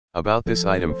About this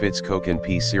item: fits Cokin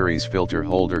P series filter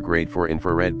holder, great for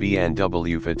infrared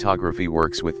B&W photography,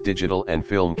 works with digital and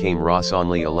film cameras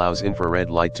only, allows infrared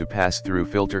light to pass through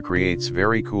filter, creates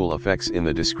very cool effects. In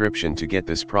the description to get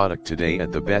this product today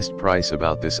at the best price.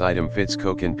 About this item: fits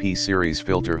Cokin P series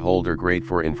filter holder, great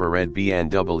for infrared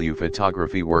B&W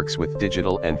photography, works with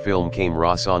digital and film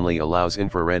cameras only, allows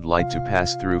infrared light to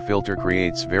pass through filter,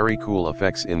 creates very cool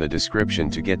effects. In the description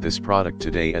to get this product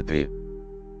today at the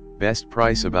best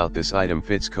price. About this item: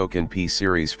 fits Cokin P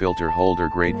series filter holder,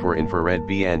 great for infrared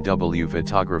B&W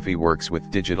photography, works with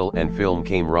digital and film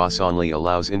cameras only,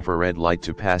 allows infrared light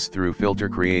to pass through filter,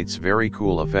 creates very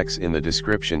cool effects. In the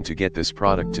description to get this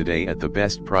product today at the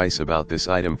best price. About this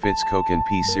item: fits Cokin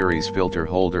P series filter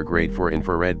holder, great for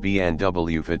infrared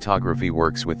B&W photography,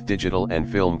 works with digital and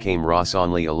film cameras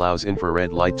only, allows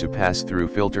infrared light to pass through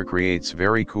filter, creates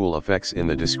very cool effects. In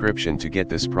the description to get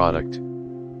this product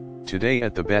today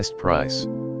at the best price.